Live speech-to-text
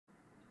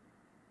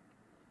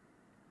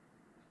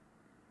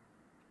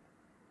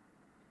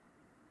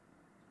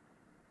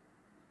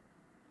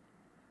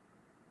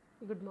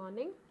Good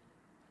morning.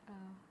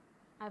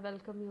 I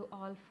welcome you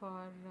all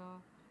for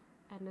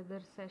another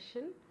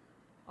session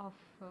of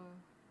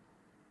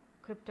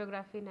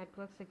Cryptography,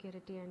 Network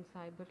Security and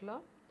Cyber Law.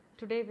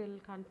 Today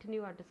we'll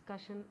continue our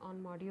discussion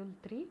on Module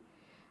 3,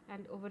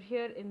 and over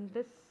here in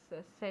this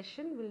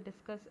session we'll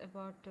discuss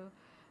about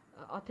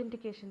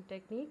authentication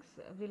techniques.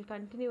 We'll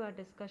continue our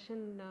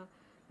discussion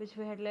which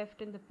we had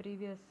left in the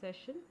previous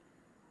session.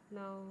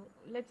 Now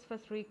let's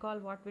first recall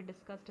what we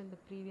discussed in the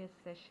previous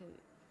session.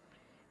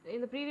 In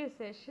the previous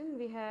session,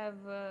 we have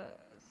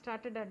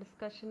started our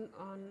discussion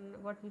on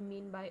what we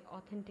mean by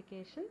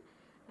authentication,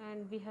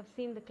 and we have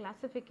seen the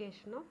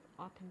classification of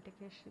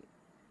authentication.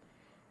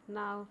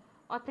 Now,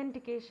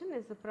 authentication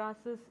is a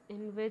process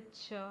in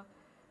which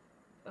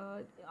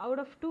out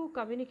of two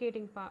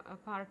communicating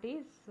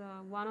parties,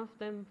 one of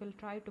them will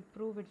try to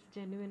prove its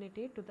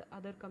genuinity to the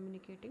other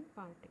communicating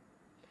party.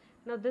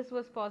 Now, this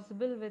was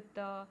possible with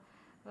the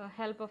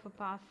help of a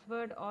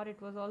password, or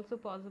it was also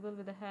possible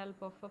with the help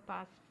of a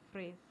passphrase.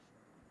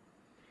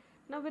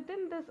 Now,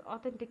 within this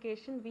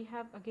authentication, we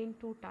have again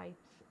two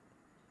types.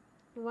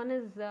 One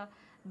is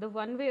the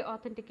one-way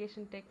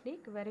authentication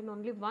technique, wherein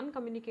only one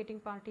communicating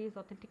party is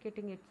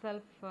authenticating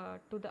itself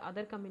to the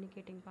other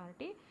communicating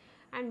party,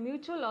 and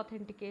mutual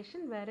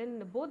authentication,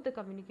 wherein both the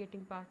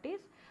communicating parties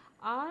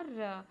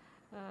are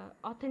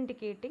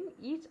authenticating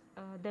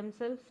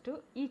themselves to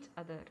each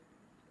other.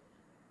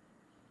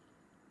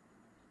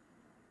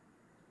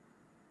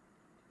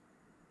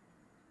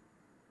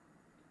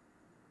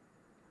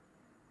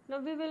 Now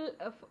we will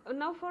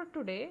now for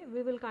today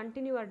we will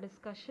continue our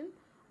discussion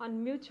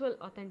on mutual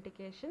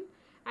authentication,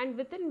 and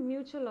within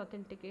mutual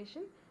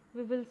authentication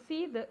we will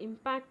see the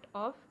impact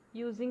of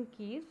using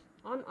keys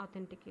on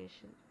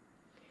authentication,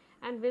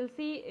 and we'll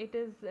see it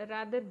is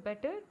rather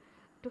better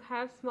to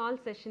have small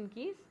session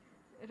keys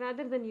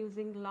rather than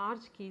using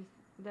large keys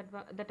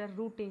that are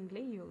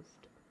routinely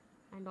used.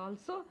 And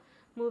also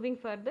moving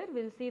further,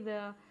 we'll see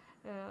the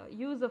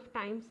use of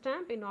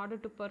timestamp in order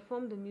to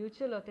perform the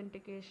mutual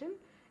authentication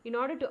in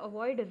order to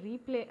avoid a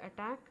replay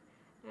attack.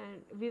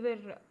 And we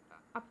were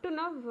up to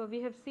now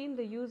we have seen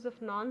the use of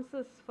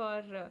nonces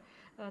for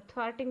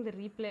thwarting the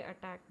replay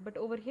attack, but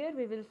over here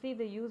we will see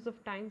the use of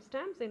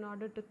timestamps in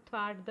order to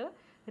thwart the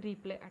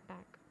replay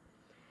attack.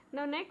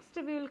 Now next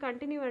we will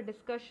continue our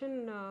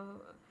discussion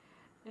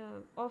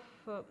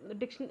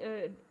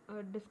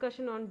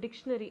discussion on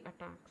dictionary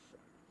attacks.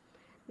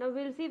 Now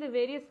we will see the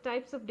various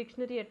types of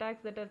dictionary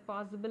attacks that are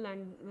possible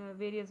and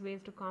various ways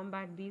to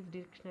combat these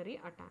dictionary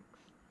attacks.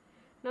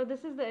 Now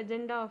this is the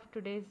agenda of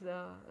today's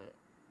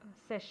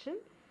session,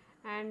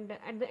 and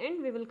at the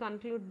end we will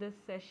conclude this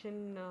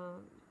session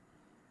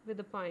with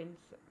the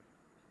points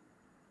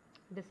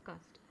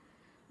discussed.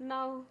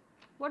 Now,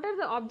 what are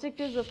the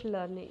objectives of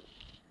learning?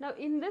 Now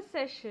in this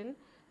session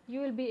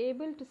you will be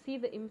able to see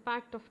the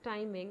impact of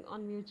timing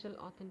on mutual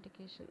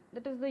authentication,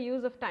 that is the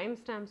use of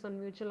timestamps on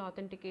mutual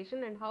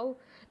authentication and how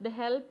they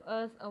help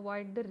us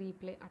avoid the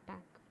replay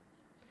attack.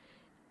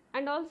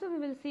 And also we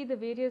will see the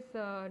various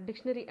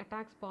dictionary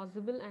attacks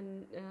possible,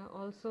 and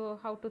also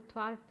how to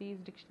thwart these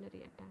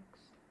dictionary attacks.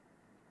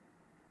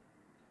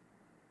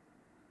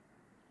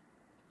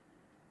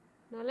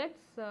 Now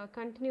let's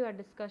continue our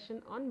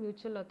discussion on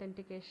mutual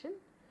authentication,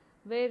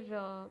 where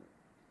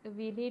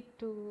we need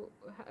to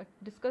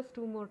discuss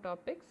two more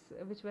topics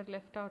which were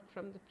left out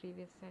from the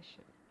previous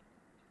session.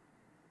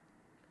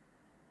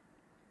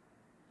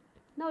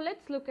 Now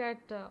let's look at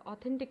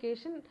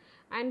authentication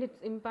and its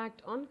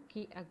impact on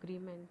key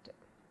agreement.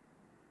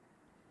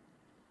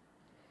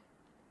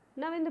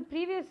 Now in the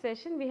previous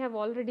session we have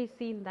already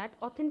seen that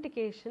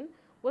authentication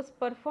was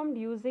performed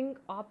using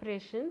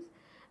operations,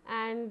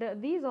 and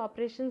these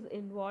operations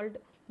involved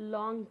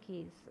long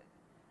keys,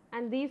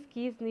 and these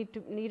keys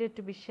needed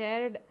to be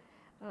shared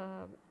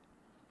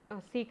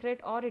a secret,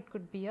 or it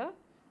could be a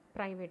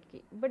private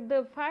key. But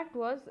the fact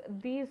was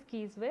these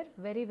keys were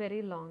very,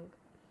 very long.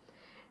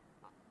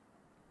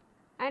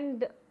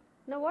 And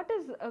now what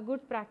is a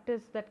good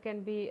practice that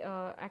can be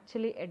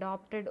actually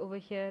adopted over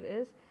here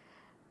is,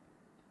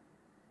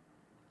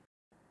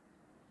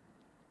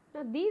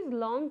 now these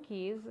long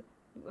keys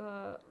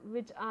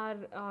which are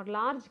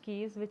large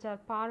keys which are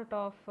part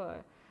of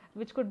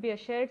which could be a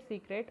shared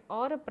secret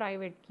or a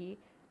private key,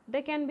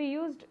 they can be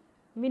used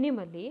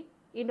minimally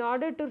in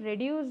order to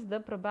reduce the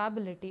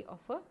probability of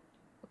a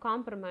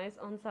compromise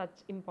on such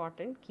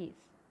important keys.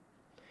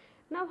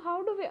 Now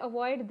how do we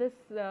avoid this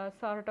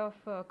sort of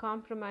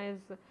compromise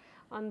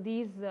on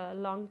these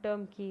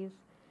long-term keys?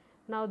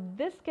 Now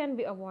this can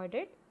be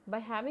avoided by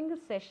having a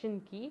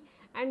session key,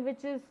 and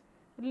which is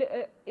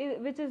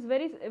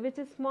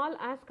small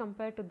as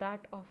compared to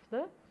that of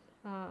the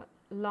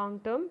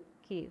long-term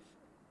keys.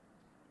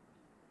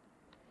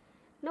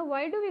 Now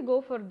why do we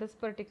go for this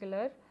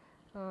particular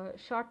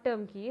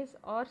short-term keys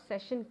or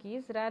session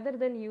keys rather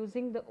than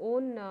using the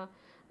own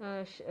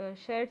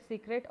shared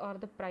secret or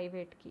the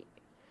private key?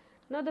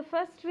 Now the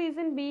first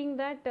reason being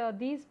that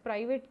these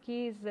private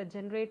keys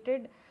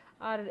generated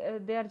are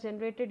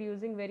generated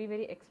using very,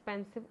 very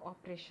expensive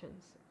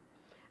operations,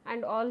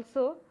 and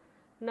also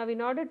Now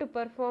in order to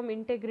perform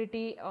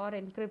integrity or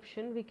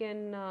encryption, we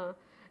can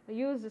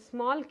use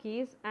small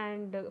keys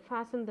and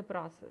fasten the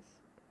process.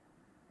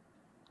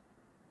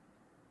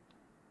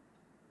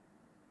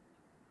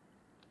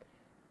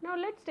 Now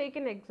let's take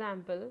an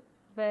example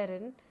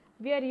wherein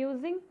we are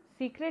using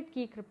secret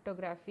key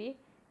cryptography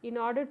in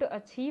order to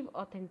achieve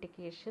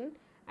authentication,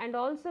 and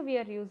also we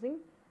are using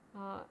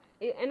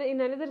in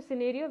another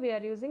scenario we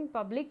are using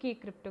public key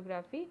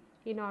cryptography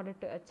in order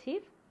to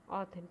achieve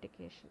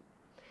authentication.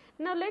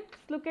 Now let's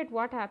look at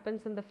what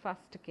happens in the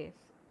first case.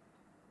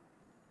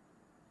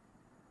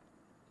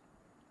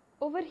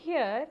 Over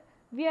here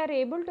we are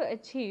able to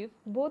achieve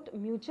both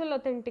mutual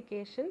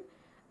authentication,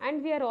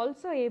 and we are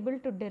also able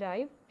to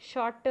derive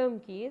short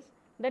term keys,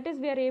 that is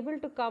we are able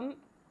to come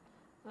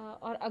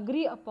or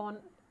agree upon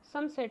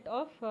some set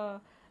of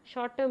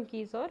short term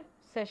keys or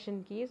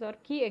session keys, or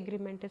key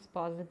agreement is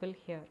possible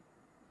here.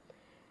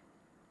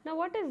 Now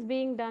what is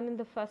being done in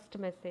the first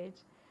message?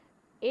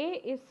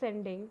 A is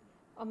sending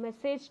a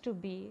message to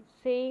B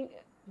saying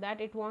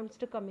that it wants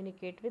to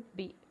communicate with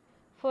B.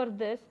 For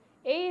this,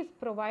 A is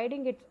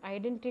providing its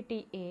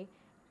identity A,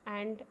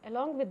 and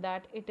along with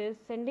that it is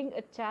sending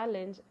a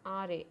challenge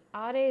RA.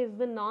 RA is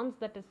the nonce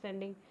that is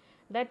sending,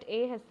 that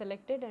A has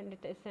selected, and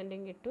it is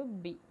sending it to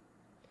B.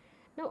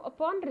 Now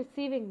upon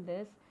receiving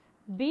this,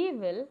 B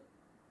will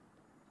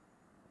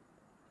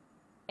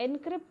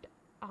encrypt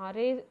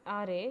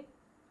RA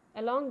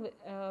along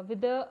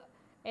with the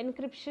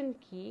encryption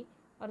key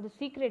or the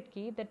secret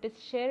key that is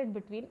shared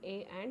between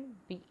A and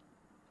B.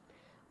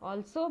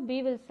 Also,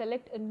 B will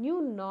select a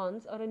new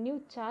nonce or a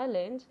new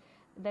challenge,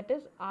 that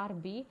is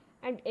RB,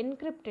 and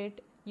encrypt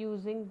it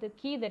using the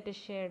key that is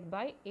shared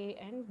by A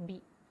and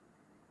B.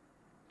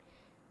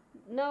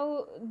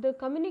 Now the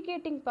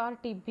communicating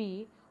party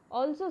B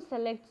also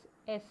selects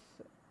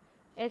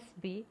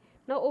SB.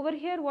 Now over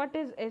here what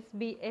is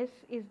SB? S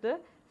is the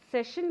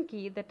session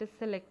key that is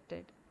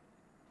selected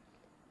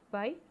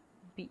by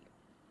B.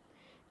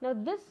 Now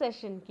this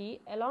session key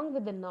along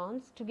with the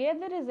nonce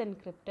together is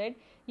encrypted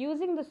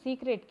using the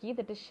secret key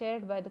that is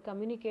shared by the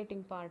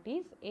communicating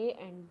parties A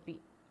and B,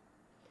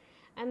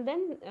 and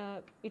then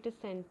it is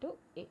sent to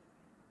A.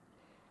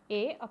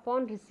 A,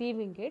 upon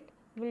receiving it,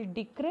 will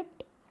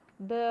decrypt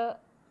the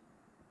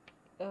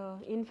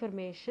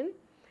information,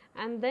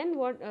 and then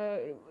what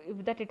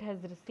that it has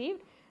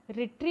received,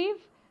 retrieve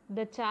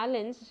the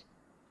challenge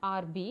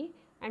RB,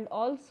 and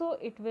also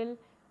it will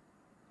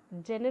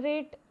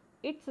generate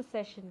its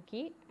session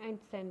key and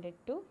send it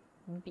to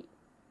B.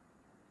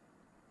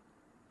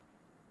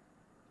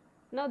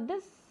 Now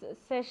this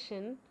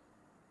session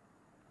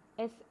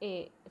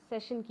SA,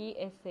 session key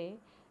SA,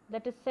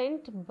 that is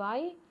sent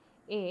by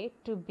A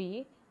to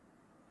B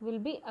will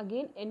be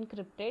again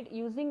encrypted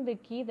using the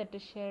key that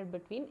is shared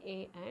between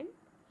A and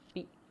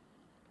B.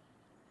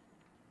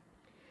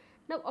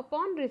 Now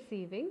upon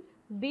receiving,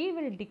 B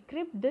will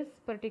decrypt this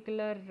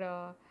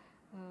particular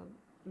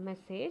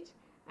message,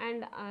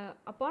 and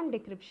upon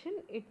decryption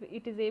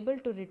it is able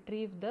to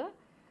retrieve the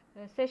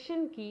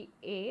session key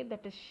A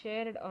that is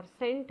shared or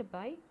sent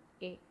by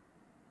A.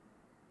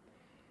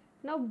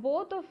 Now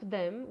both of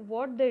them,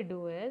 what they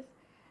do is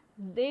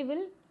they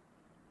will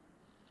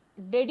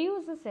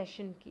deduce the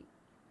session key.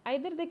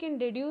 Either they can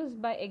deduce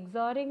by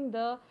XORing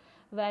the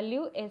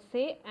value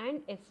SA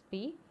and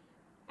SP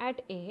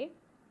at A,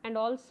 and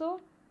also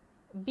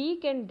B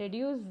can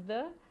deduce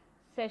the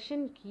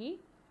session key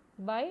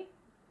by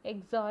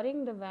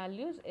XORing the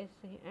values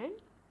SA and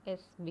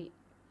SB,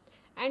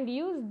 and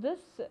use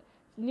this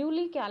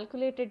newly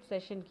calculated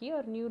session key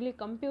or newly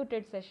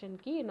computed session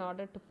key in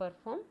order to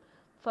perform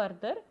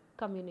further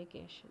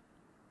communication.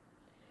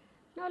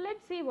 Now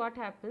let's see what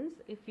happens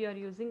if you are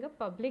using a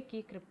public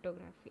key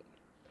cryptography.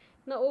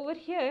 Now over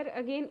here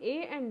again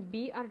A and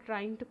B are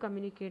trying to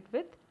communicate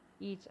with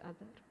each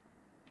other.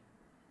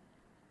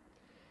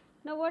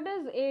 Now what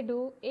does A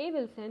do? A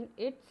will send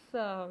its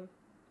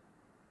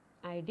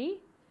ID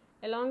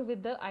along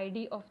with the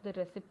ID of the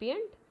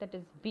recipient, that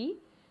is B.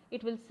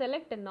 It will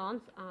select a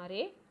nonce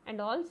RA,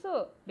 and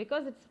also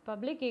because it's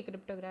public key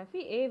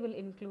cryptography, A will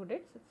include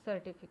its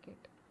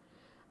certificate.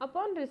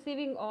 Upon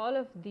receiving all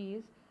of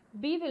these,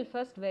 B will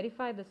first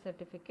verify the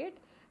certificate,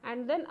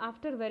 and then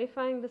after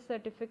verifying the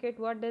certificate,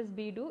 what does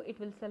B do? It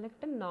will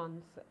select a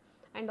nonce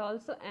and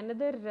also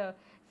another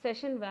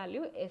session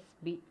value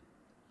SB.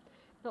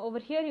 Now over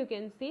here you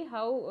can see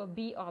how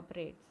B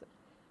operates.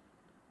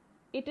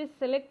 It is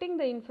selecting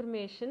the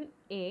information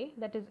A,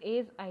 that is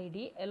A's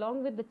ID,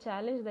 along with the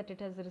challenge that it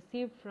has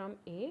received from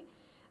A,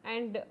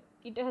 and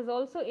it has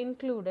also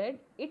included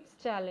its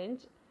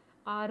challenge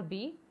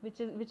RB,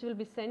 which will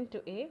be sent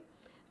to A,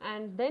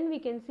 and then we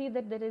can see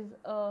that there is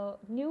a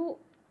new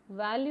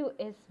value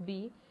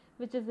SB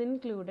which is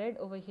included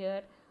over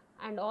here,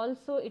 and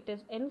also it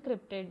is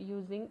encrypted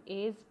using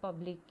A's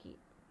public key,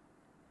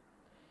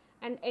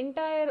 and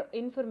entire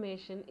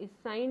information is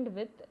signed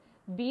with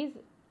B's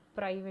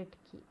private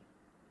key.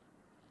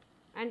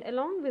 And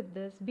along with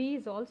this, B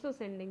is also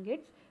sending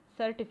its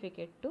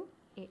certificate to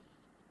A.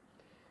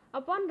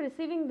 Upon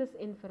receiving this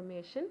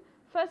information,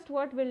 first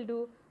what will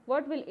do?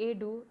 what will A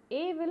do?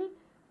 A will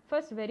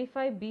first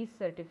verify B's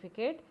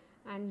certificate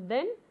and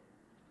then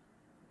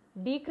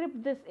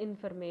decrypt this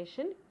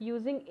information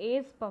using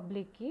A's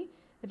public key,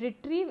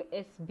 retrieve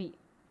SB,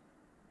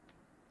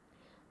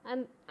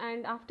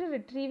 and after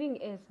retrieving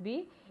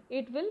SB,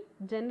 it will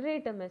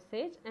generate a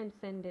message and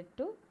send it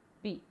to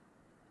B.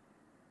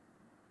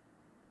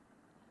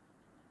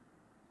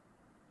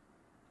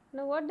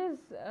 Now what does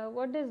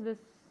this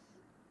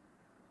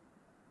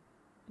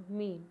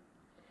mean?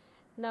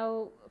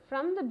 Now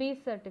from the B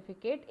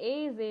certificate,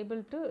 A is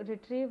able to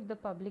retrieve the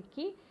public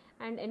key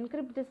and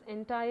encrypt this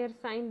entire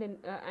signed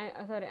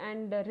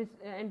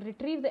and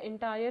retrieve the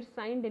entire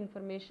signed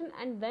information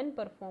and then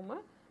perform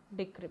a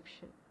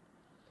decryption.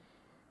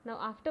 Now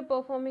after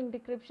performing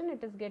decryption,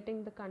 it is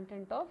getting the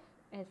content of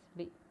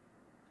SB.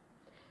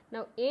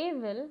 Now A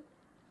will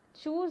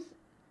choose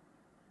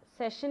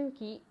session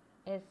key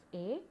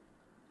SA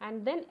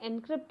and then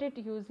encrypt it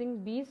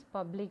using B's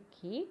public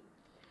key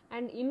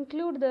and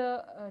include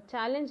the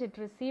challenge it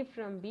received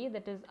from B,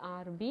 that is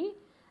RB,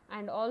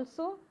 and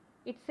also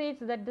it says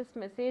that this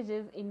message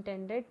is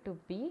intended to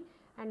B,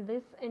 and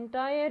this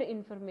entire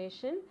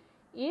information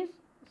is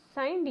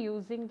signed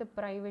using the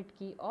private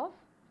key of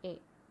A.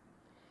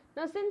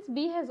 Now since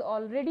B has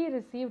already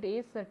received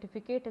A's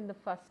certificate in the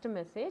first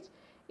message,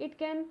 it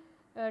can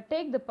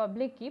take the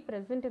public key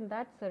present in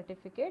that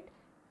certificate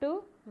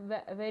to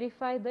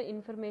verify the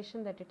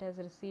information that it has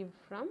received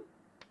from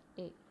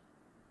A.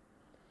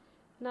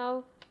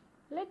 Now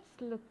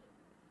let's look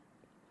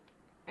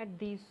at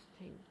these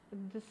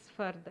this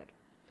further.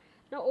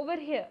 Now over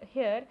here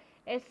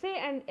SA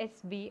and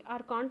SB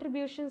are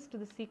contributions to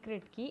the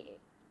secret key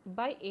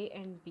by A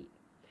and B.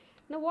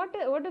 Now what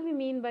do we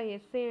mean by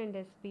SA and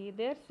SB?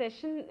 They are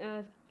session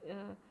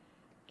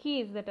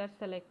keys that are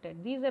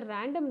selected. These are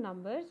random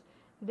numbers.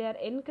 They are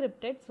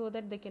encrypted so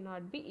that they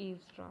cannot be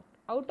eavesdropped.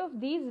 Out of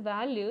these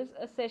values,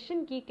 a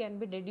session key can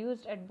be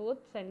deduced at both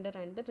sender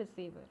and the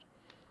receiver.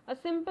 A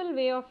simple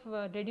way of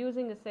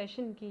deducing a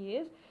session key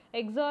is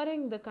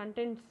XORing the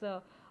contents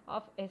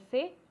of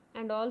SA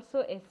and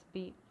also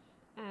SB,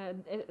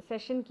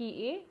 session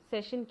key A,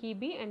 session key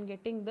B, and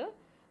getting the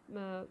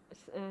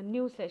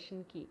new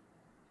session key.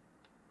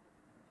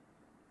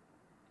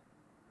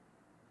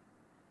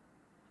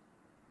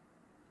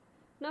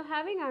 Now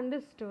having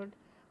understood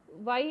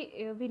why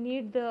we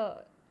need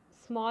the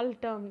small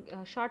term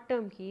short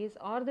term keys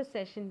or the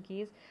session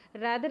keys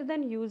rather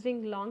than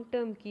using long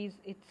term keys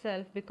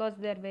itself because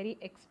they are very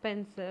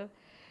expensive,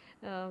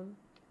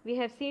 we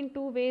have seen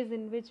two ways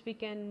in which we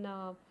can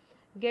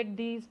get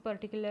these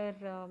particular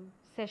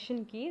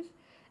session keys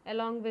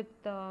along with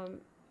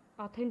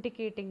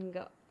authenticating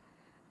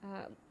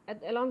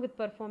along with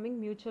performing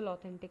mutual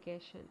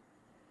authentication.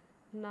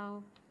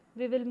 Now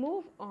we will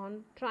move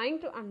on trying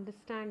to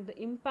understand the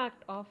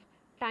impact of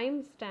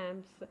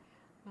timestamps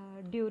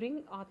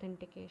during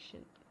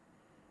authentication.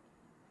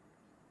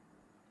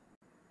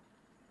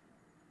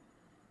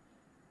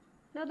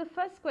 Now the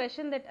first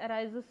question that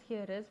arises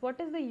here is what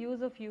is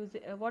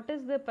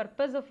the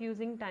purpose of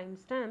using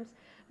timestamps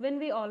when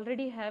we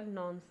already have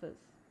nonces?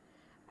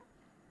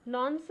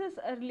 Nonces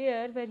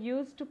earlier were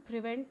used to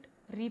prevent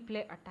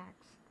replay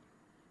attacks.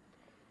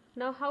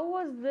 Now how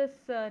was this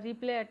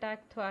replay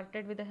attack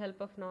thwarted with the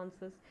help of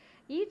nonces?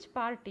 Each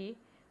party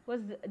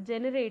was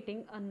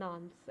generating a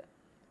nonce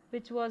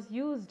which was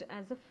used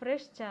as a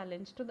fresh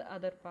challenge to the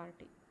other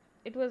party.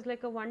 It was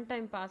like a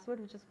one-time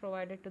password which is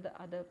provided to the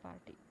other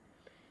party.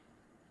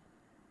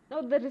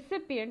 Now the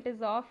recipient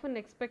is often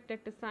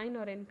expected to sign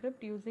or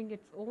encrypt using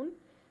its own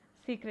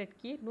secret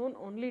key known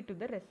only to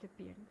the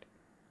recipient.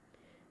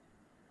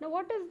 Now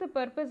what is the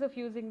purpose of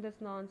using this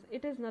nonce?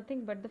 It is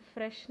nothing but the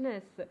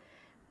freshness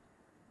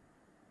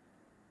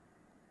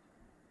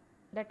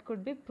that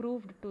could be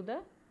proved to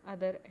the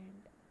other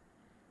end.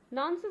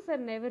 Nonces are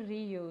never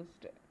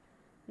reused.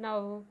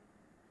 Now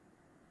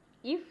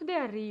if they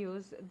are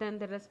reused, then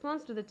the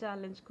response to the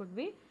challenge could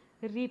be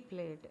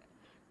replayed.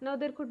 Now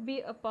there could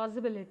be a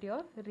possibility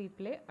of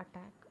replay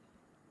attack.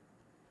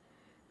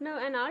 Now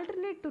an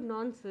alternate to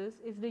nonces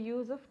is the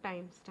use of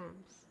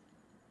timestamps.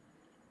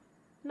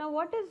 Now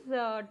what is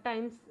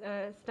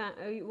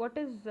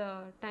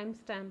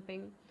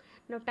timestamping?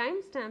 Now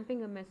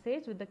timestamping a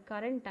message with the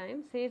current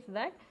time says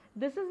that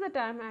this is the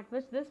time at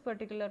which this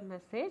particular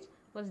message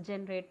was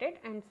generated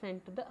and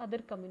sent to the other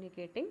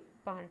communicating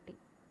party.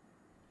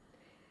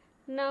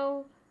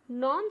 Now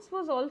nonce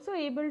was also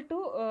able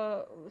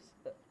to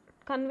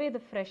convey the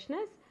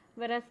freshness,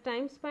 whereas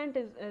timestamp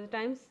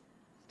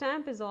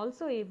is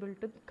also able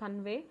to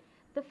convey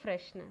the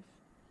freshness.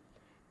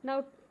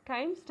 Now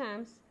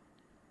timestamps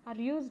are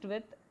used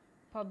with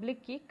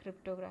public key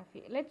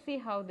cryptography. Let's see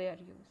how they are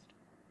used.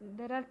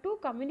 There are two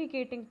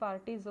communicating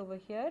parties over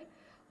here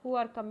who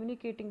are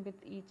communicating with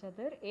each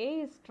other.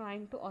 A is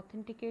trying to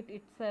authenticate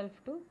itself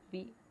to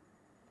B.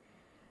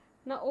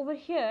 Now over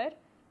here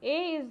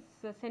A is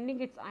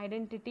sending its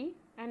identity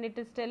and it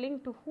is telling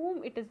to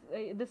whom it is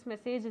this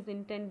message is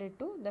intended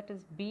to, that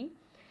is B,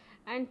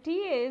 and TA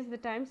is the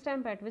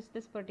timestamp at which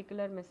this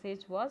particular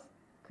message was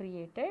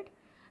created,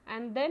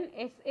 and then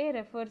SA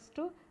refers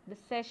to the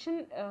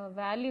session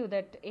value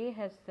that A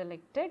has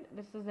selected.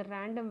 This is a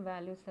random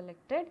value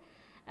selected.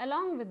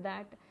 Along with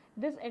that,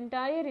 this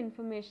entire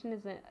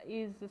information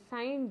is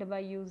signed by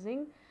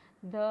using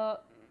the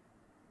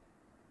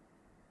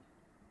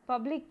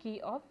public key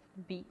of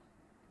B,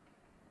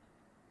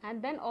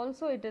 and then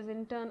also it is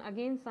in turn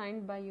again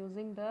signed by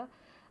using the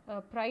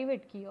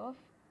private key of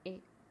A,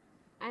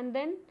 and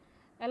then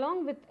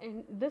along with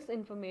this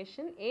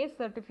information A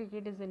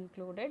certificate is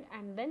included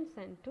and then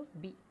sent to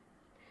B.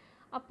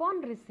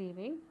 Upon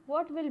receiving,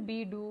 what will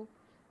B do?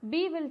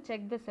 B will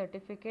check the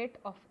certificate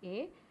of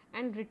A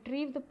and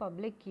retrieve the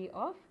public key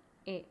of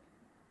A,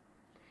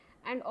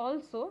 and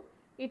also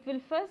it will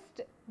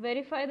first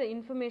verify the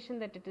information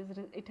that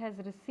it has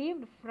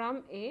received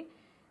from A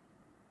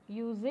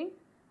using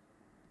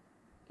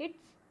its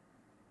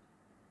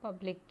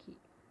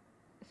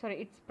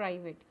its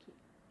private key.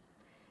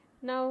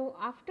 Now,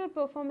 after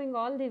performing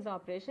all these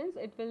operations,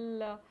 it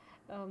will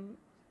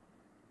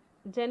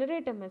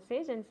generate a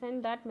message and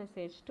send that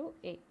message to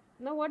A.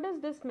 Now, what does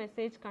this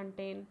message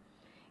contain?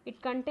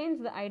 It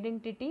contains the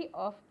identity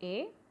of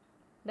A,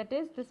 that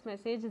is, this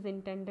message is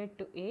intended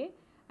to A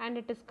and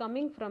it is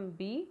coming from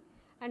B,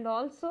 and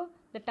also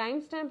the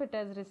timestamp it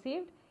has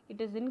received,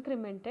 it is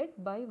incremented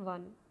by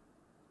 1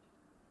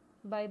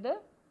 by the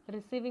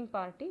receiving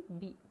party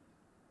B,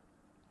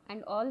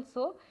 and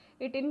also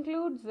it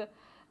includes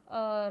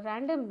a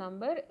random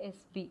number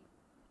SB.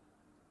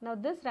 Now,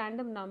 this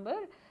random number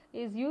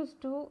is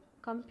used to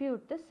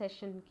compute the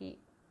session key.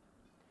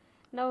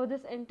 Now,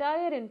 this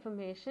entire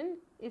information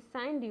is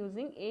signed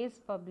using A's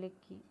public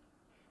key.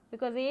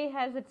 Because A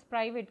has its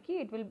private key,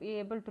 it will be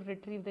able to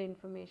retrieve the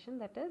information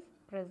that is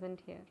present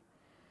here.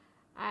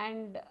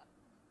 And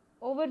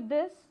over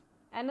this,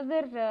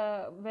 another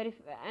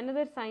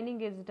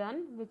signing is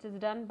done, which is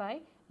done by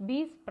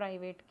B's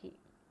private key.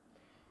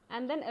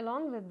 And then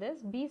along with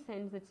this, B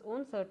sends its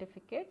own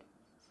certificate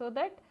so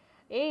that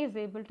A is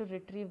able to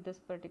retrieve this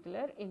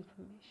particular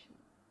information.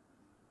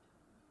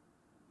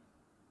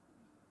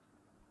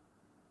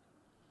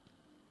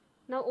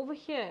 Now, over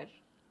here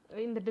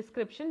in the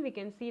description, we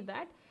can see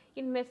that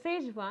in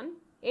message 1,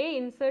 A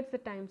inserts the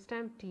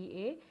timestamp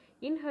TA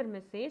in her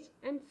message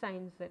and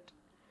signs it.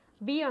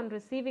 B, on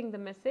receiving the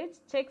message,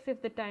 checks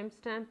if the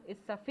timestamp is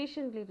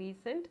sufficiently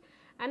recent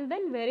and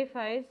then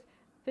verifies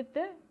with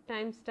the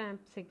timestamp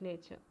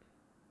signature.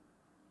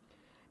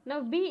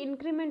 Now, B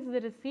increments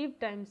the received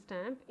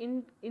timestamp,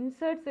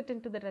 inserts it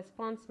into the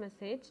response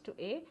message to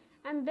A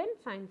and then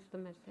signs the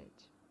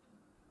message.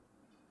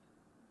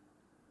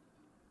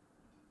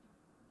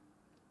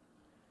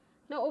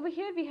 Now, over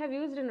here we have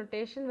used a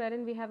notation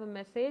wherein we have a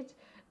message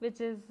which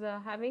is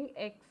having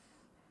X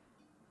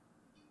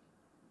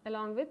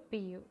along with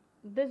PU.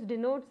 This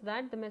denotes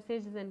that the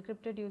message is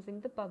encrypted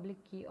using the public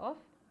key of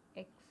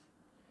X.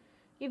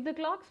 If the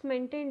clocks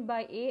maintained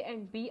by A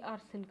and B are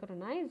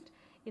synchronized,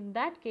 in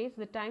that case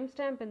the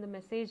timestamp in the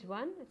message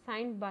 1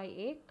 signed by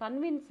A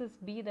convinces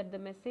B that the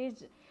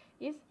message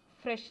is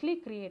freshly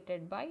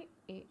created by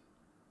A.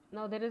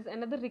 Now, there is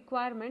another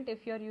requirement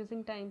if you are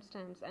using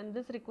timestamps, and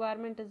this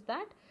requirement is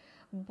that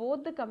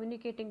both the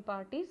communicating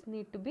parties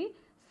need to be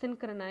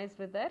synchronized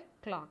with their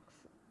clocks.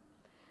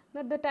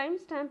 Now, the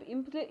timestamp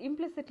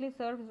implicitly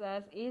serves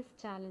as A's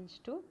challenge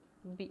to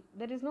B.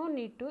 There is no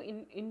need to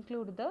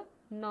include the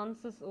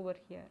nonces over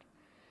here.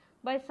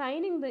 By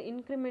signing the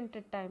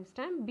incremented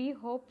timestamp, B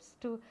hopes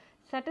to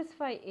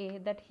satisfy A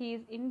that he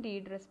is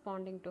indeed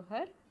responding to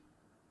her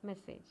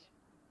message.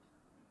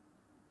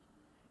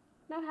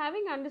 Now,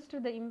 having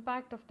understood the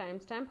impact of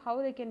timestamp,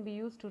 how they can be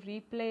used to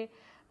replace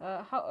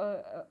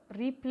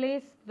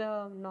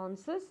the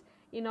nonces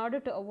in order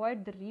to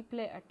avoid the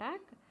replay attack,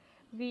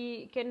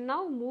 we can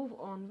now move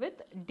on with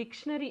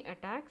dictionary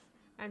attacks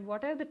and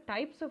what are the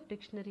types of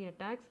dictionary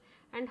attacks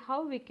and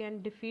how we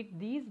can defeat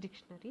these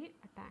dictionary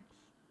attacks.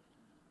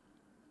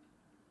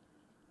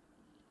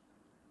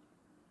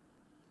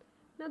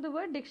 Now, the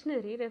word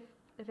dictionary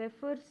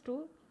refers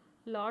to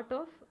lot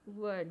of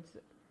words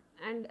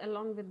and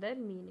along with their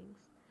meanings.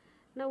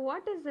 Now,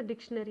 what is the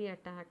dictionary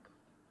attack?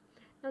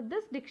 Now,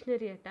 this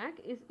dictionary attack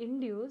is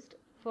induced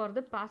for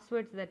the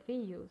passwords that we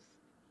use.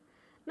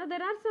 Now,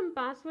 there are some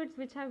passwords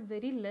which have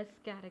very less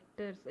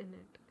characters in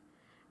it,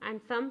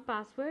 and some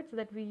passwords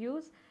that we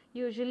use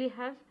usually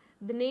have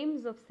the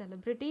names of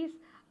celebrities,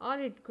 or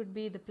it could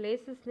be the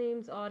places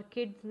names or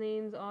kids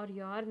names or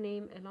your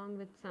name along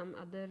with some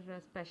other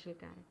special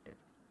character.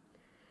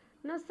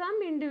 Now, some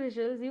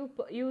individuals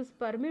use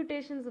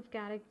permutations of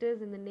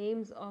characters in the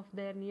names of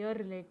their near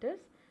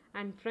relatives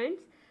and friends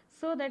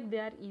so that they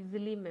are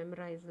easily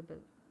memorizable.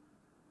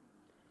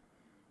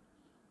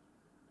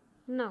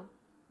 Now,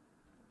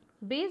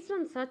 based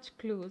on such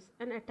clues,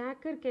 an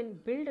attacker can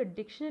build a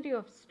dictionary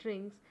of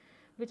strings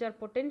which are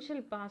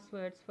potential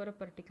passwords for a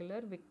particular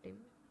victim.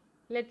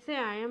 Let's say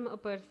I am a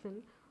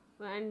person,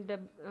 and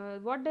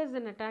what does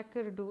an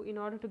attacker do in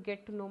order to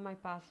get to know my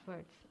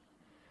passwords?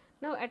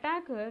 Now,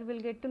 attacker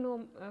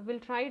will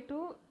try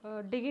to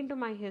dig into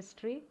my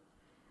history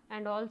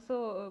and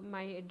also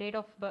my date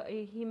of birth.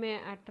 He may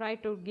try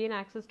to gain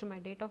access to my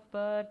date of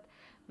birth,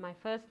 my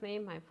first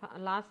name, my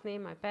last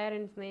name, my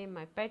parents' name,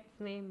 my pet's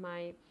name,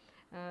 my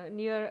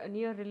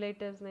near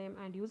relatives' name,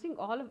 and using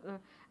all of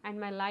and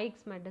my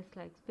likes, my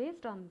dislikes.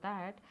 Based on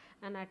that,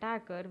 an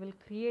attacker will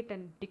create a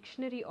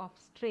dictionary of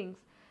strings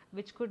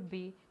which could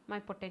be my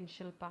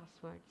potential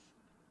passwords.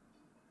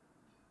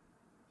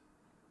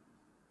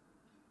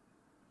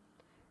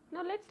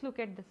 Now let's look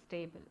at this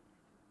table.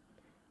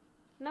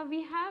 Now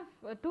we have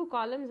two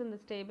columns in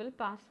this table,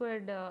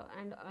 password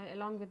and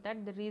along with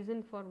that the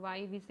reason for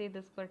why we say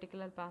this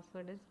particular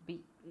password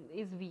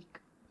is weak.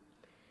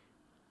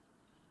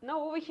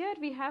 Now over here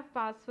we have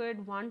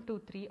password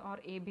 123 or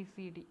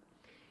ABCD.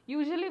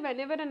 Usually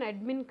whenever an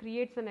admin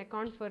creates an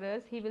account for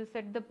us, he will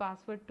set the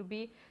password to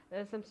be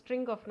some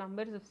string of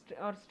numbers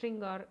or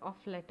string or of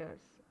letters.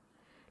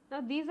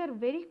 Now these are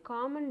very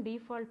common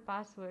default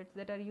passwords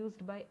that are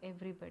used by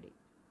everybody.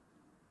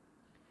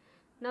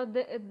 Now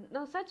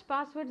such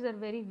passwords are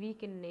very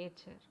weak in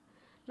nature.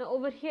 Now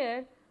over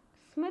here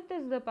Smith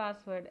is the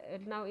password.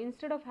 Now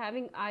instead of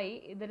having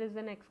I, there is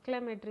an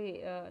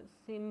exclamatory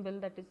symbol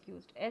that is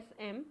used,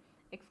 SM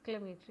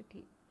exclamatory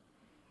T.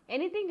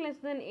 Anything less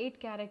than 8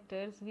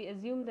 characters, we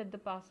assume that the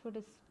password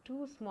is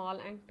too small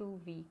and too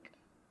weak.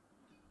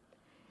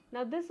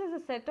 Now this is a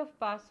set of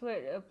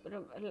password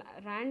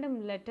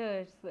random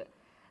letters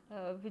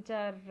which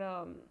are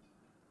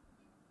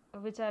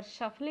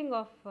shuffling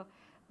of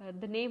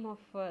the name of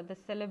the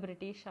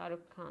celebrity Shah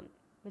Rukh Khan,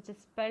 which is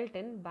spelt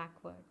in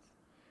backwards.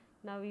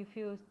 Now if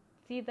you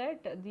see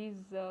that these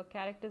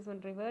characters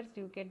when reversed,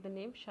 you get the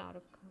name Shah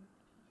Rukh Khan.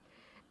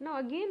 Now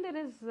again there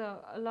is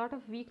a lot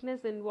of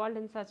weakness involved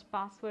in such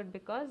password,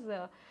 because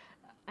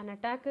an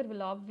attacker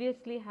will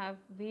obviously have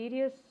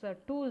various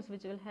tools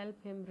which will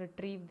help him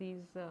retrieve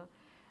these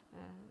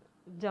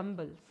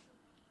jumbles.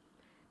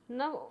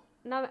 Now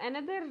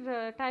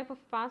another type of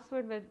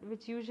password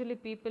which usually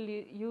people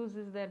use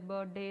is their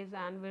birthdays,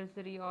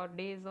 anniversary, or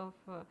days of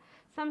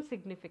some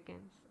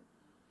significance.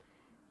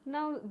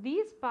 Now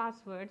these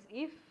passwords,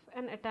 if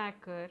an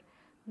attacker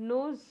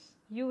knows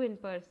you in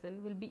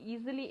person, will be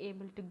easily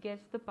able to guess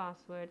the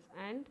passwords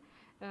and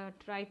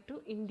try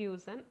to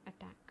induce an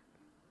attack.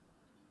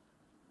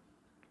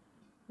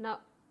 Now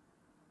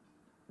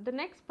the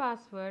next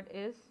password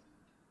is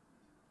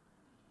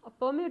a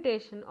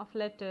permutation of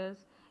letters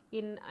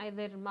in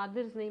either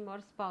mother's name or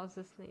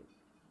spouse's name.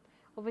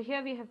 Over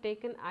here we have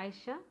taken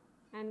Aisha,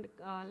 and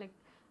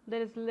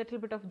there is a little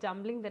bit of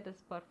jumbling that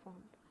is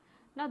performed.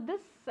 Now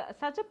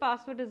such a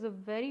password is a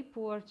very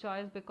poor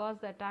choice, because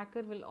the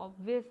attacker will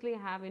obviously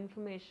have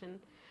information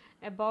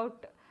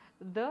about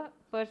the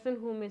person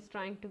whom is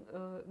trying to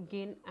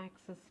gain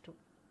access to.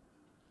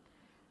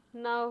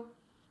 Now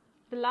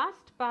the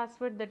last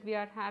password that we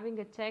are having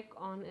a check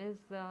on is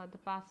the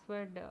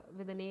password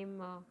with the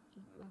name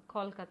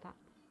Kolkata.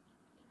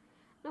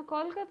 Now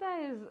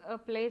Kolkata is a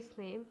place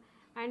name,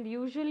 and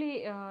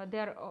usually they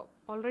are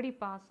already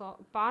part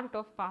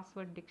of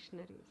password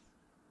dictionaries.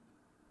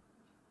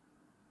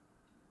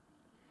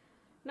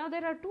 Now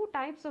there are two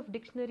types of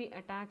dictionary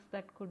attacks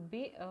that could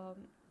be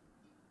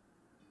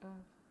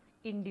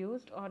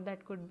induced, or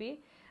that could be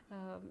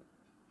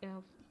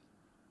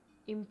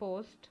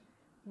imposed.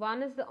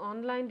 One is the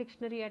online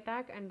dictionary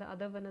attack and the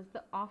other one is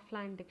the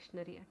offline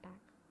dictionary attack.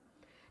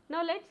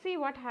 Now let's see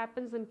what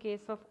happens in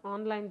case of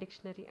online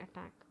dictionary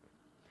attack.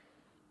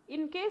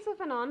 In case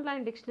of an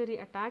online dictionary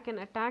attack, an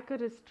attacker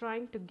is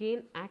trying to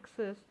gain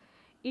access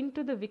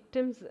into the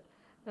victim's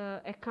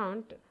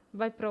account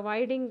by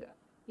providing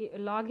a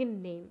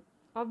login name.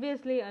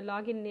 Obviously a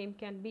login name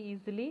can be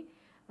easily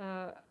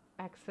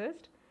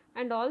accessed,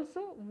 and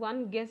also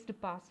one guessed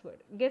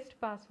password. Guessed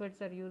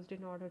passwords are used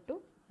in order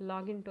to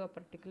log into a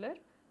particular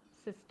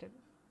system.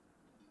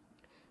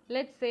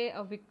 Let's say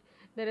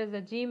there is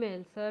a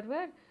Gmail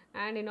server,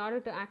 and in order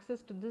to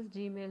access to this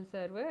Gmail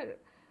server,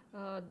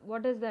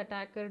 what does the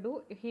attacker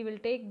do? He will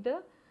take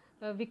the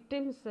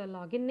victim's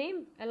login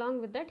name.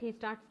 Along with that, he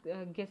starts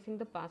guessing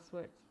the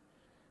passwords.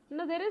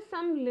 Now there is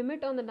some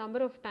limit on the number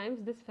of times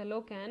this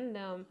fellow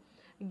can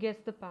guess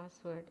the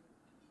password.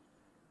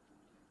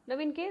 Now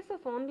in case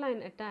of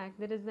online attack,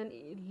 there is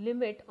a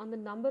limit on the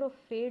number of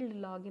failed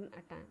login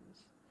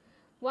attempts.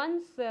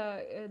 Once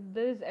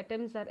these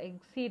attempts are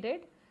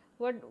exceeded,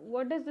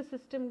 what does the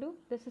system do?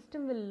 The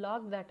system will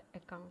log that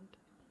account.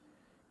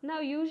 Now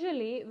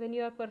usually when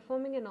you are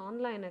performing an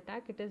online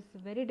attack, it is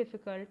very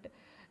difficult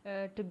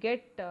to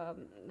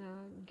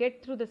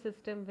get through the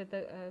system with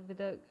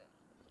a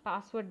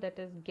password that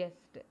is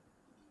guessed.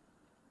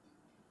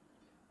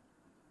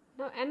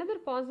 Now another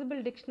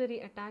possible dictionary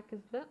attack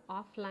is the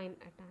offline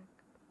attack.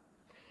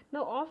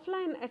 Now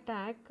offline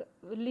attack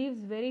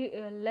leaves very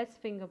less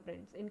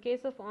fingerprints. In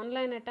case of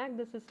online attack,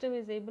 the system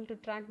is able to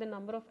track the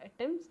number of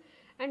attempts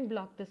and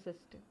block the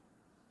system.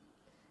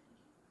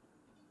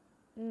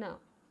 Now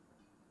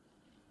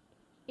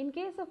in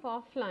case of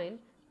offline,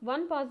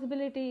 one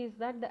possibility is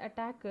that the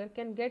attacker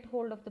can get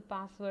hold of the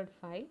password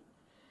file,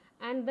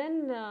 and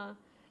then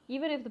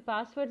even if the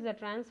passwords are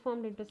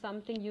transformed into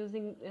something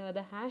using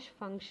the hash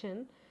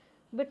function,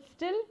 but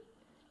still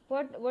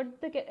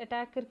what the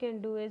attacker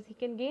can do is he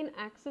can gain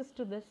access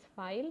to this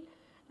file,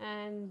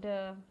 and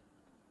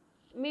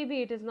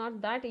maybe it is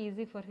not that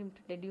easy for him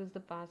to deduce the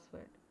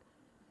password.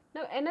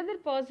 Now another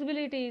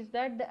possibility is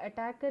that the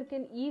attacker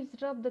can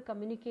eavesdrop the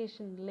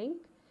communication link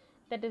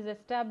that is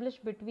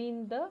established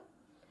between the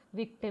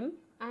victim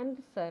and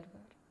the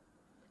server,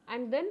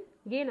 and then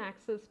gain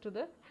access to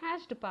the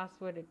hashed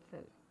password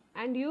itself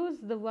and use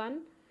the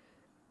one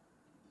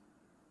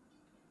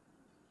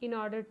in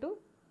order to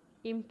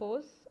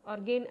impose or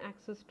gain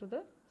access to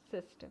the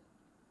system.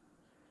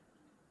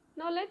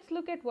 Now let's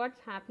look at what's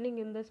happening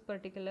in this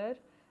particular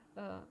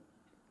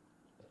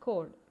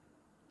code.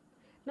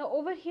 Now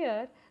over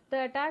here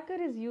the attacker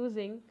is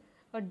using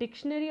a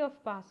dictionary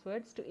of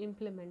passwords to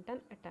implement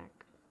an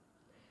attack.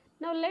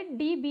 Now let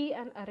D be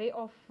an array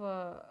of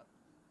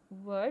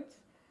words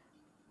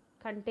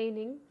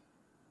containing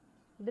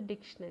the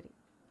dictionary.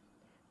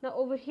 Now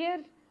over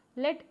here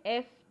let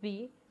F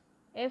be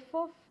F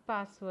of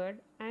password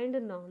and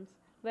nonce,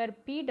 where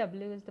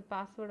PW is the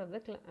password of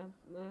the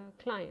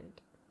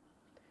client,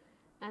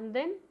 and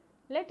then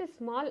let a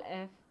small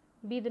f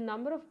be the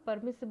number of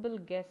permissible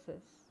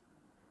guesses.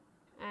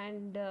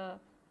 And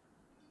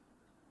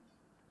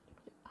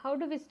how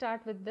do we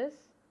start with this?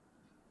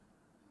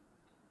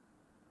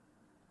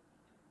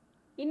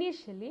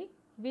 Initially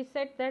we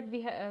set that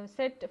we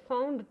set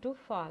found to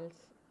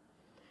false,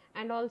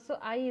 and also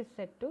I is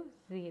set to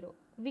 0.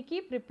 We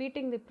keep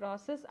repeating the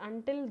process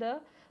until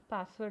the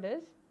password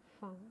is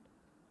found.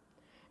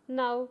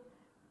 Now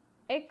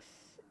x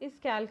is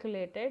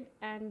calculated,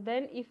 and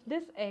then if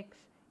this x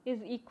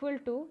is equal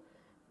to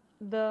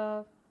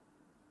the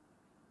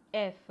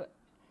f,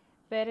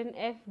 wherein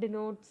f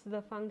denotes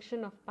the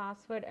function of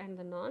password and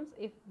the nonce,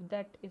 if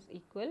that is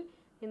equal,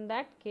 in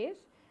that case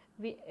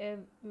the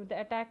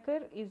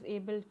attacker is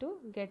able to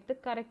get the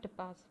correct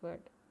password.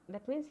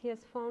 That means he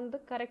has found the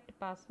correct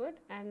password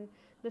and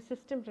the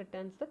system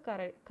returns the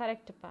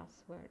correct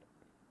password.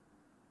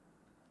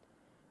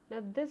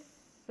 Now this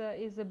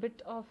is a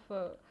bit of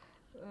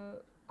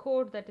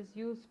code that is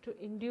used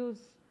to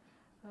induce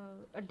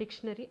a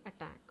dictionary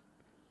attack.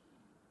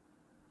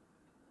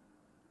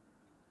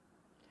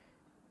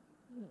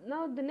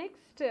 Now the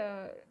next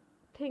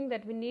thing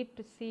that we need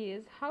to see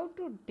is how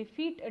to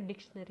defeat a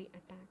dictionary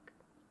attack.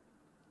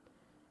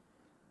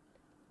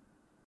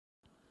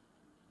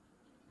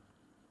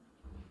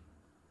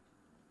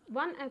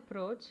 One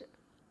approach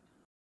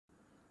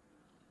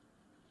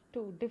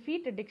to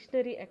defeat a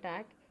dictionary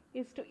attack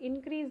is to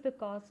increase the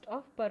cost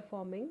of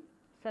performing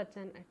such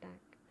an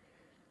attack.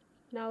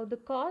 Now the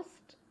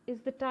cost is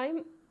the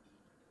time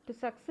to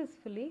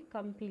successfully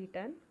complete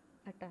an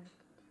attack.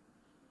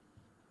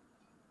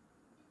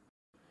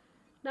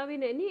 Now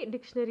in any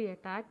dictionary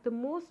attack, the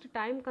most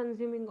time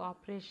consuming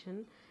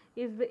operation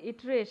is the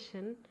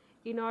iteration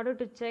in order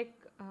to check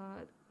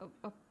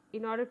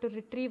in order to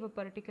retrieve a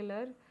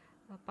particular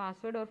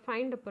password or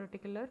find a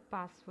particular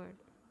password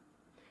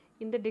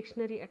in the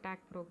dictionary attack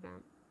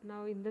program.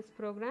 Now in this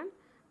program,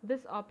 this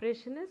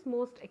operation is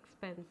most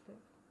expensive.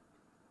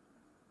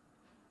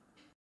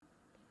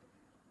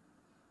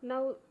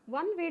 Now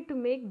one way to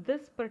make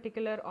this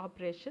particular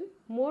operation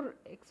more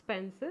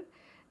expensive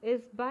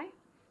is by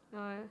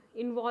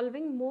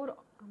involving more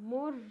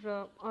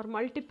or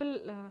multiple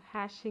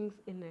hashings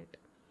in it.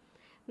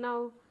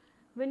 Now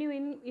when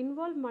you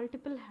involve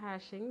multiple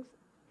hashings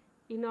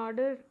in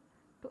order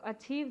to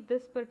achieve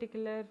this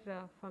particular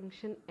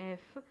function f,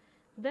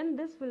 then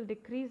this will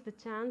decrease the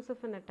chance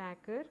of an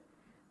attacker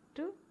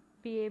to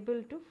be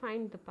able to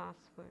find the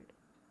password.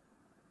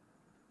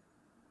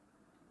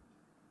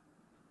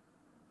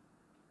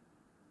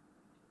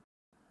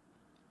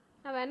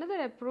 Now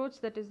another approach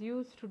that is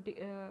used to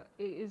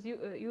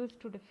used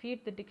to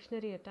defeat the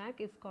dictionary attack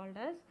is called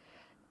as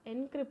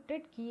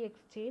encrypted key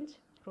exchange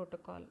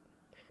protocol.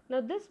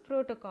 Now this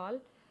protocol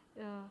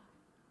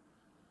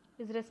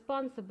is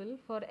responsible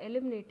for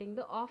eliminating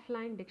the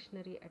offline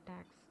dictionary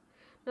attacks.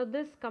 Now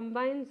this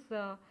combines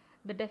the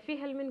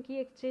Diffie-Hellman key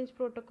exchange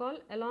protocol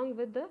along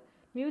with the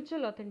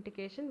mutual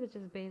authentication, which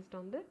is based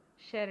on the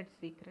shared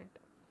secret.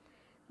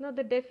 Now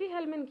the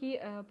Diffie-Hellman key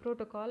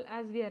protocol,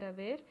 as we are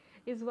aware,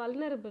 is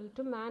vulnerable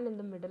to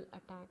man-in-the-middle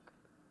attack.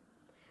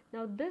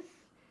 Now this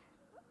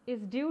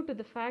is due to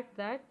the fact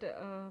that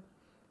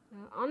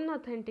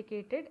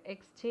unauthenticated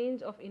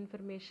exchange of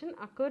information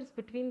occurs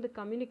between the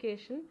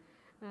communicating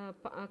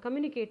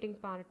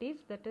parties,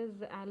 that is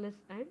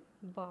Alice and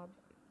Bob.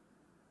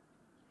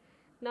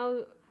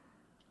 Now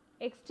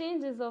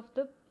exchanges of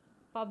the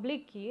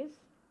public keys,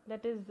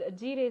 that is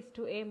G raised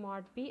to A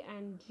mod P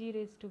and G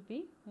raised to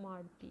B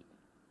mod P.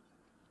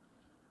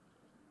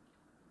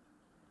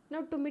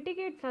 Now to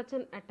mitigate such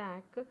an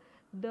attack,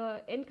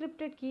 the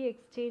encrypted key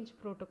exchange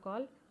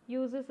protocol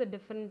uses a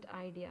different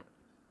idea.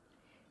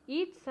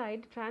 Each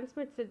side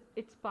transmits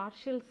its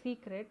partial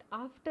secret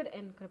after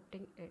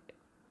encrypting it.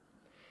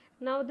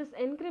 Now this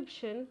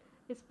encryption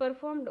is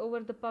performed over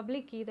the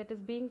public key that is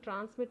being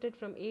transmitted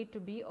from A to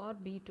B or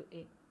B to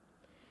A.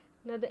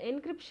 Now the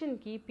encryption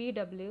key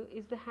PW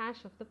is the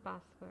hash of the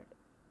password.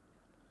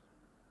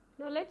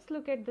 Now let's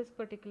look at this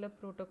particular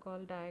protocol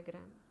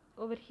diagram.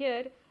 Over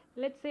here,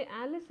 let's say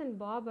Alice and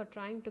Bob are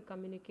trying to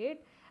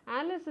communicate.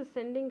 Alice is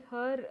sending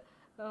her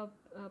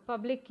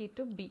public key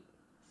to B,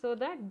 so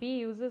that B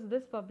uses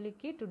this public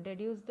key to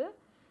deduce the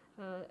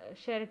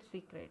shared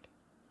secret.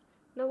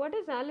 Now what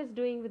is Alice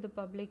doing with the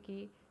public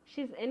key?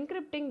 She is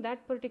encrypting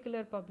that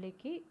particular public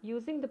key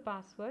using the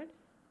password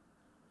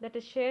that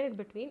is shared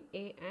between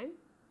A and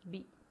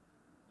B.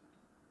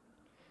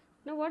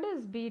 Now what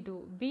does B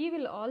do? B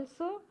will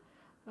also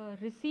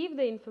receive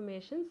the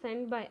information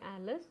sent by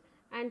Alice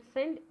and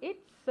send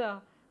its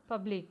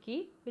public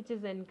key, which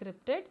is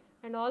encrypted,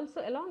 and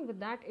also along with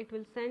that it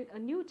will send a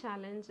new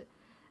challenge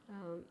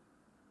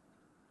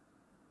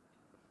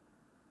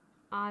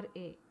RA.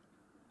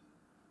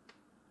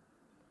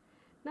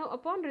 Now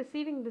upon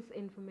receiving this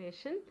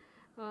information,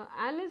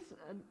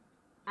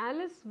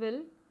 Alice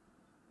will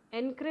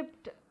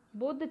encrypt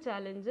both the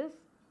challenges,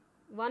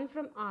 one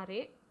from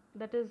RA,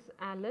 that is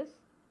Alice,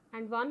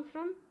 and one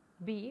from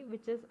B,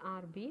 which is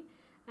RB,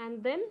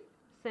 and then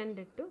send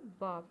it to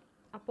Bob.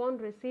 Upon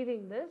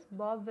receiving this,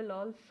 Bob will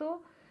also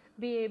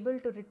be able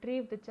to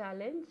retrieve the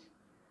challenge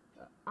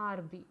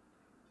RB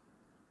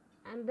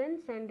and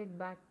then send it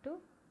back to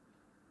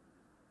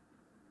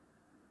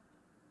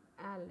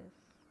Alice.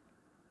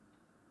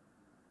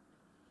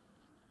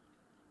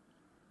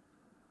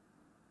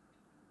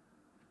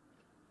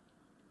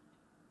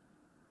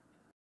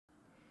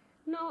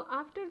 Now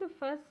after the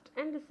first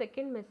and the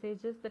second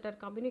messages that are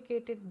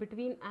communicated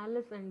between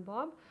Alice and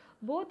Bob,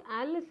 both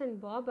Alice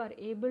and Bob are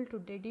able to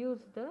deduce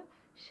the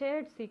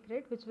shared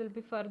secret which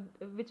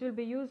will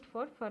be used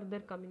for further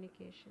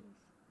communications.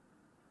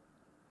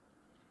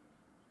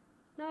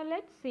 Now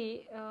let's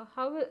see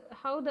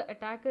how the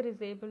attacker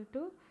is able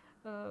to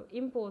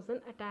impose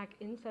an attack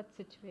in such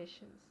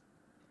situations.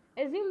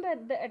 Assume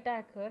that the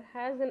attacker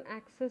has an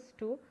access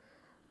to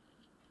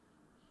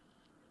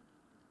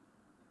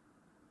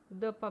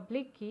the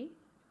public key,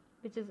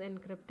 which is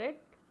encrypted,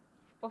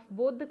 of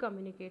both the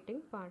communicating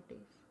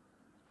parties.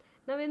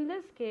 Now in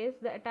this case,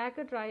 the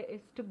attacker tries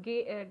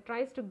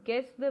to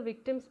guess the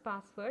victim's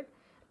password,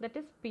 that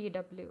is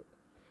PW.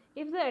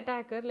 If the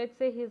attacker, let's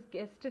say he has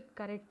guessed it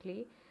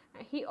correctly,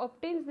 he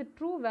obtains the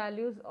true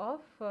values of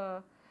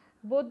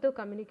both the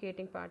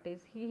communicating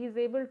parties. He is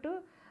able to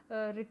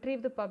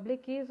retrieve the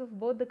public keys of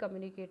both the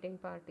communicating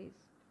parties,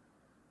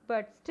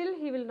 but still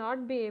he will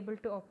not be able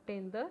to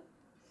obtain the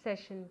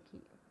session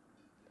key.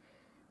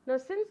 Now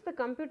since the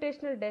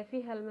computational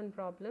Diffie-Hellman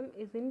problem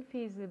is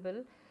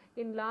infeasible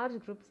in large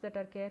groups that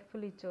are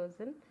carefully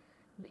chosen,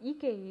 the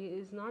EKE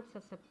is not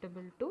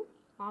susceptible to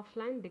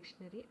offline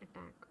dictionary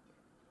attack.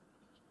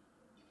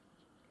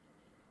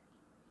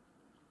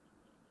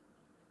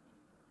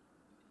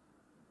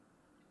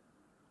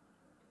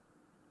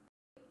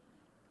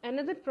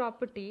 Another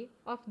property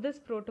of this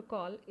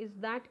protocol is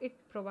that it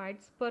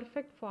provides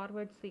perfect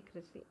forward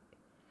secrecy.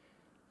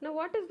 Now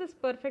what is this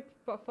perfect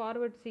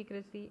forward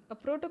secrecy? A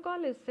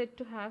protocol is said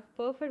to have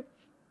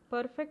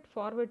perfect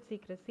forward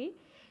secrecy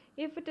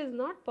if it is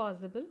not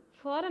possible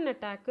for an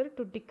attacker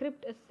to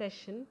decrypt a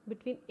session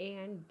between A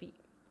and B.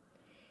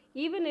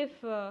 Even if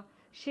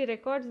she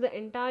records the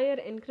entire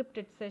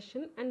encrypted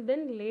session and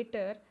then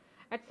later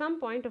at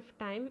some point of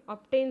time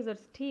obtains or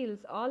steals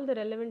all the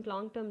relevant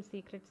long-term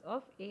secrets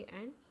of A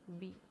and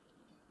B.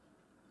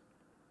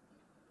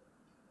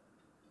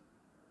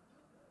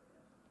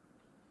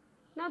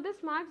 Now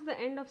this marks the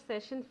end of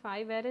session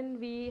 5, wherein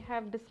we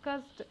have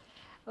discussed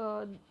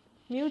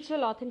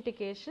mutual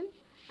authentication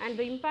and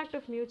the impact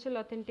of mutual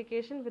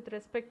authentication with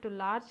respect to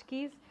large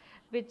keys,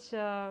 which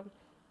are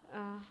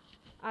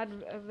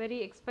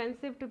very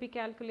expensive to be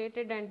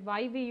calculated, and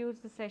why we use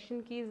the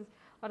session keys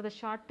or the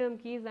short term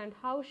keys, and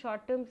how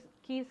short term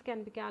keys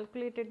can be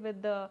calculated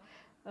with the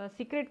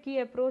secret key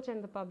approach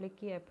and the public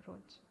key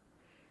approach.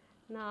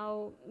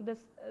 Now the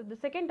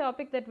second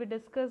topic that we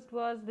discussed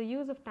was the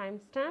use of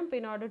timestamp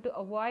in order to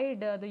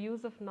avoid the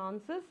use of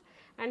nonces,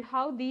 and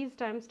how these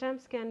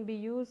timestamps can be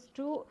used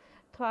to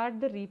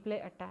thwart the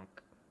replay attack.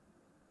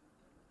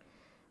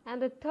 And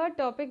the third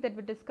topic that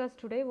we discussed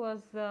today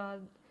was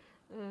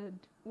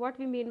what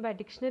we mean by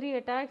dictionary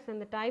attacks and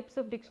the types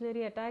of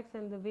dictionary attacks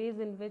and the ways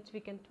in which we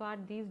can thwart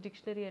these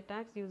dictionary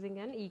attacks using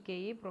an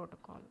EKE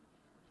protocol.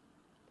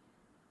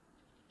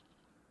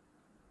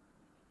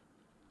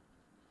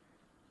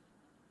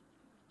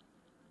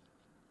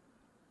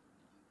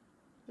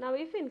 Now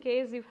if in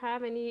case you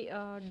have any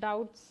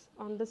doubts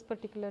on this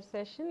particular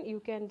session, you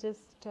can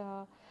just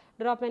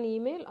drop an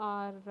email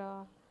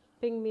or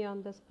ping me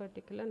on this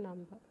particular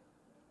number.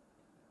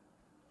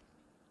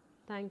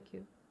 Thank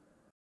you.